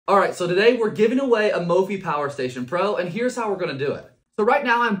All right, so today we're giving away a Mophie Power Station Pro, and here's how we're gonna do it. So right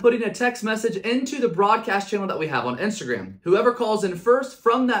now I'm putting a text message into the broadcast channel that we have on Instagram. Whoever calls in first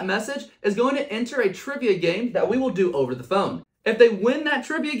from that message is going to enter a trivia game that we will do over the phone. If they win that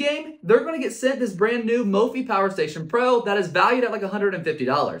trivia game, they're gonna get sent this brand new Mophie Power Station Pro that is valued at like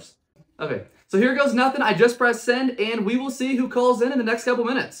 $150. Okay, so here goes nothing. I just pressed send, and we will see who calls in the next couple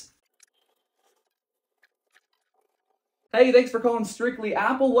minutes. Hey, thanks for calling Strictly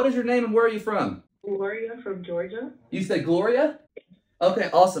Apple. What is your name and where are you from? Gloria from Georgia. You said Gloria? Okay,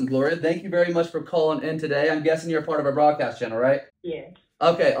 awesome, Gloria. Thank you very much for calling in today. I'm guessing you're a part of our broadcast channel, right? Yes.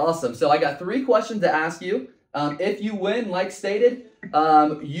 Okay, awesome. So I got 3 questions to ask you. If you win, like stated,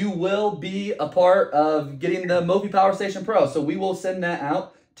 you will be a part of getting the Mophie Power Station Pro. So we will send that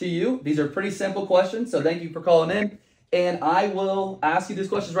out to you. These are pretty simple questions, so thank you for calling in. And I will ask you these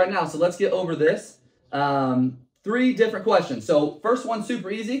questions right now. So let's get over this. 3 different questions. So first one, super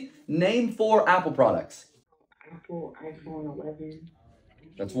easy. Name 4 Apple products. Apple iPhone 11.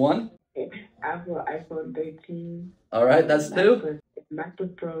 That's 1. Apple iPhone 13. All right, that's 2.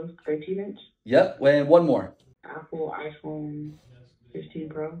 MacBook Pro 13-inch. Yep, and 1 more. Apple iPhone 15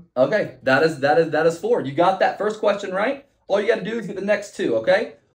 Pro. Okay, that is 4. You got that first question right. All you got to do is get the next 2, okay?